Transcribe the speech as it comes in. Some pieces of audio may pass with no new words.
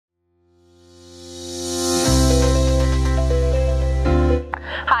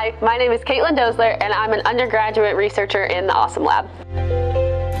My name is Kaitlyn Dozler, and I'm an undergraduate researcher in the AWESM lab.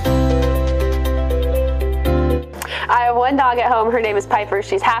 I have one dog at home. Her name is Piper.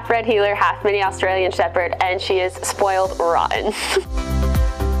 She's half red heeler, half mini Australian shepherd, and she is spoiled rotten.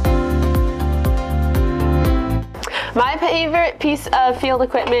 My favorite piece of field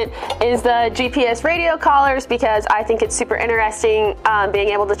equipment is the GPS radio collars because I think it's super interesting being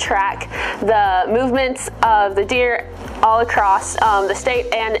able to track the movements of the deer all across the state,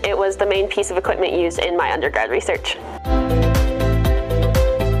 and it was the main piece of equipment used in my undergrad research.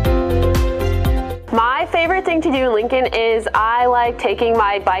 My favorite thing to do in Lincoln is I like taking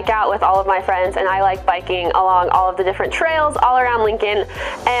my bike out with all of my friends, and I like biking along all of the different trails all around Lincoln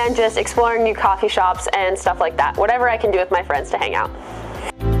and just exploring new coffee shops and stuff like that. Whatever I can do with my friends to hang out.